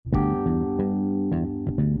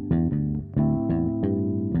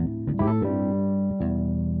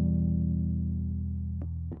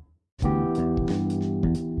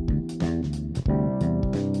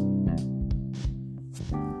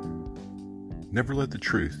Never let the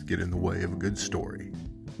truth get in the way of a good story.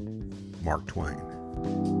 Mark Twain.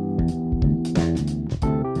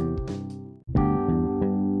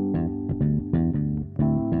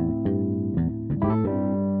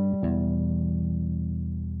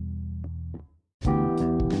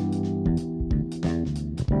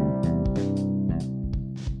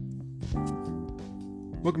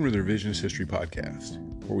 Welcome to the Revisionist History Podcast,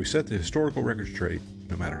 where we set the historical record straight,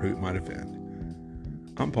 no matter who it might offend.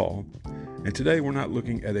 I'm Paul, and today we're not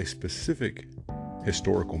looking at a specific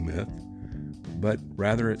historical myth, but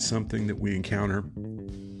rather at something that we encounter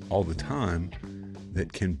all the time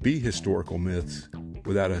that can be historical myths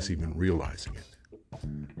without us even realizing it.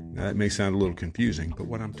 Now that may sound a little confusing, but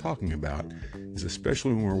what I'm talking about is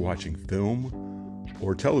especially when we're watching film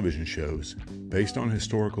or television shows based on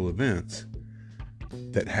historical events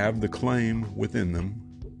that have the claim within them,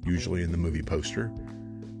 usually in the movie poster,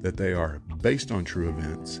 that they are based on true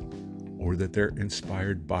events or that they're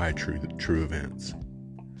inspired by true events.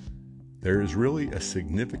 There is really a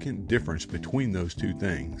significant difference between those two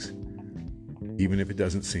things, even if it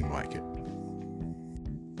doesn't seem like it.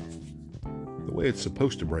 The way it's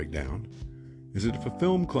supposed to break down is that if a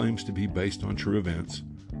film claims to be based on true events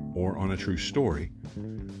or on a true story,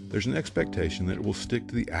 there's an expectation that it will stick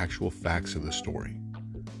to the actual facts of the story.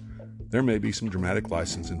 There may be some dramatic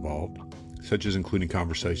license involved, such as including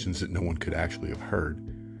conversations that no one could actually have heard,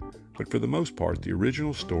 but for the most part, the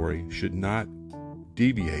original story should not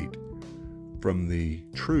deviate from the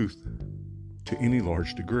truth to any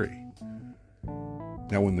large degree.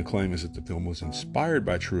 Now, when the claim is that the film was inspired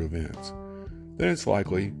by true events, then it's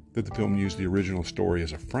likely that the film used the original story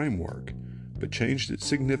as a framework, but changed it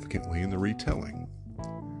significantly in the retelling.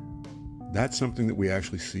 That's something that we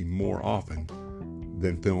actually see more often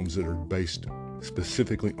than films that are based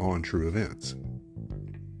specifically on true events.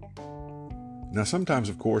 Now, sometimes,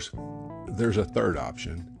 of course, there's a third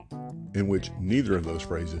option in which neither of those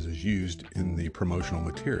phrases is used in the promotional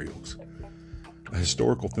materials. A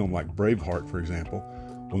historical film like Braveheart, for example,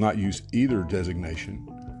 will not use either designation,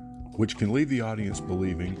 which can leave the audience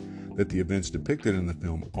believing that the events depicted in the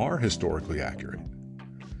film are historically accurate.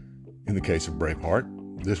 In the case of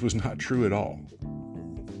Braveheart, this was not true at all.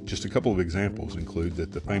 Just a couple of examples include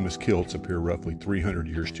that the famous kilts appear roughly 300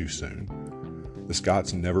 years too soon. The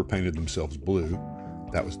Scots never painted themselves blue.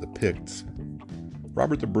 That was the Picts.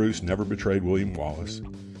 Robert the Bruce never betrayed William Wallace.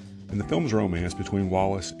 And the film's romance between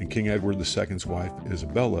Wallace and King Edward II's wife,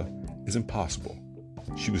 Isabella, is impossible.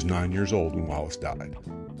 She was 9 years old when Wallace died.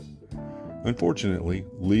 Unfortunately,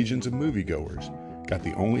 legions of moviegoers got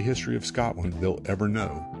the only history of Scotland they'll ever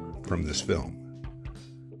know from this film.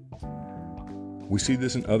 We see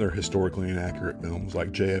this in other historically inaccurate films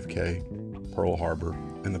like JFK, Pearl Harbor,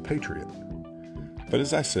 and The Patriot. But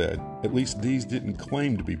as I said, at least these didn't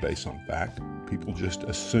claim to be based on fact. People just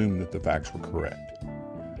assumed that the facts were correct.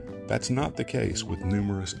 That's not the case with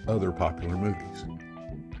numerous other popular movies.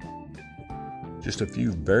 Just a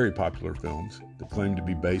few very popular films that claim to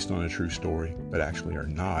be based on a true story but actually are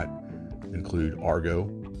not include Argo,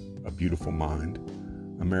 A Beautiful Mind,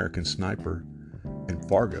 American Sniper, and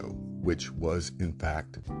Fargo, which was, in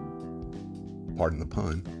fact, pardon the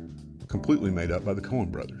pun, completely made up by the Coen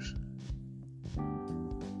brothers.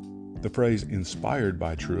 The phrase inspired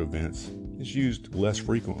by true events is used less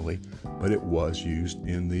frequently, but it was used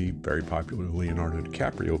in the very popular Leonardo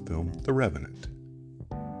DiCaprio film, The Revenant.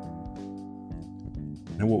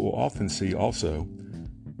 Now, what we'll often see also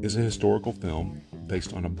is a historical film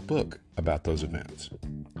based on a book about those events.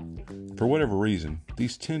 For whatever reason,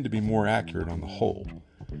 these tend to be more accurate on the whole,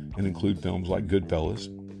 and include films like Goodfellas,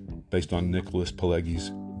 based on Nicholas Pileggi's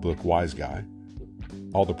book Wise Guy,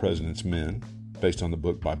 All the President's Men, based on the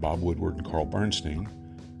book by Bob Woodward and Carl Bernstein,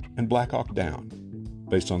 and Black Hawk Down,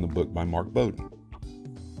 based on the book by Mark Bowden.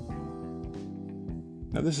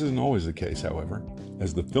 Now, this isn't always the case, however,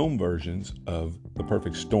 as the film versions of The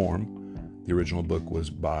Perfect Storm, the original book was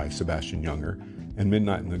by Sebastian Junger, and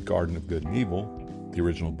Midnight in the Garden of Good and Evil, the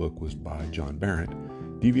original book was by John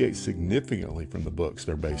Berendt, deviate significantly from the books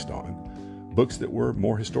they're based on, books that were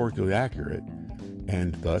more historically accurate,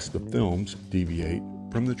 and thus the films deviate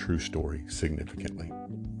from the true story significantly.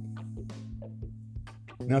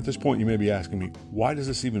 Now, at this point, you may be asking me, why does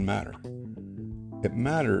this even matter? It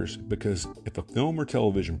matters because if a film or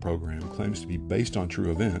television program claims to be based on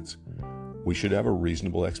true events, we should have a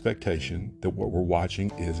reasonable expectation that what we're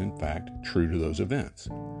watching is, in fact, true to those events.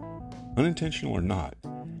 Unintentional or not,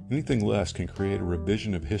 anything less can create a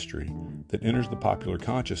revision of history that enters the popular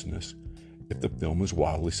consciousness if the film is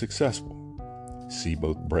wildly successful. See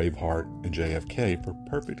both Braveheart and JFK for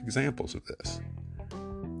perfect examples of this.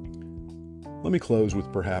 Let me close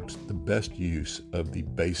with perhaps the best use of the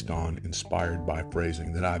based on, inspired by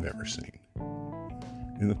phrasing that I've ever seen.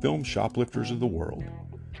 In the film Shoplifters of the World,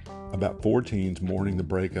 about 4 teens mourning the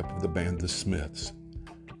breakup of the band The Smiths,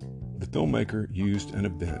 the filmmaker used an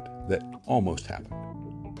event that almost happened.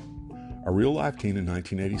 A real-life teen in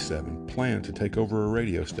 1987 planned to take over a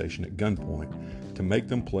radio station at gunpoint to make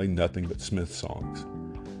them play nothing but Smith songs.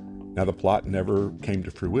 Now, the plot never came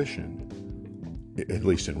to fruition, at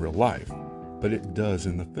least in real life, but it does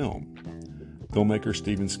in the film. Filmmaker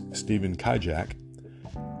Stephen Kijak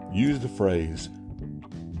used the phrase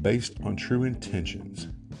 "based on true intentions"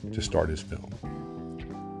 to start his film.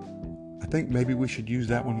 I think maybe we should use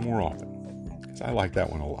that one more often, because I like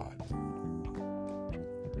that one a lot.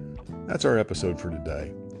 That's our episode for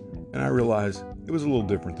today, and I realize it was a little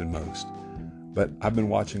different than most, but I've been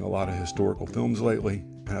watching a lot of historical films lately,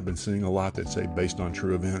 and I've been seeing a lot that say based on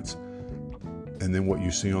true events, and then what you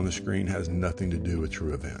see on the screen has nothing to do with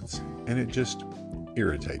true events, and it just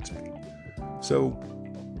irritates me. So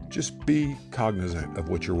just be cognizant of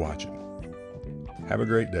what you're watching. Have a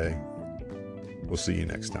great day. We'll see you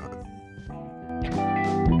next time.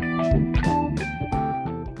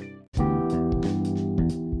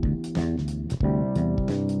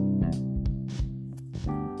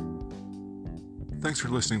 Thanks for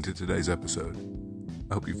listening to today's episode.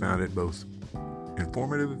 I hope you found it both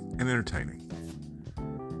informative and entertaining.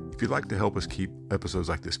 If you'd like to help us keep episodes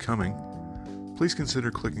like this coming, please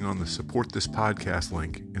consider clicking on the Support This Podcast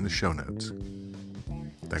link in the show notes.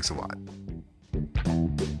 Thanks a lot.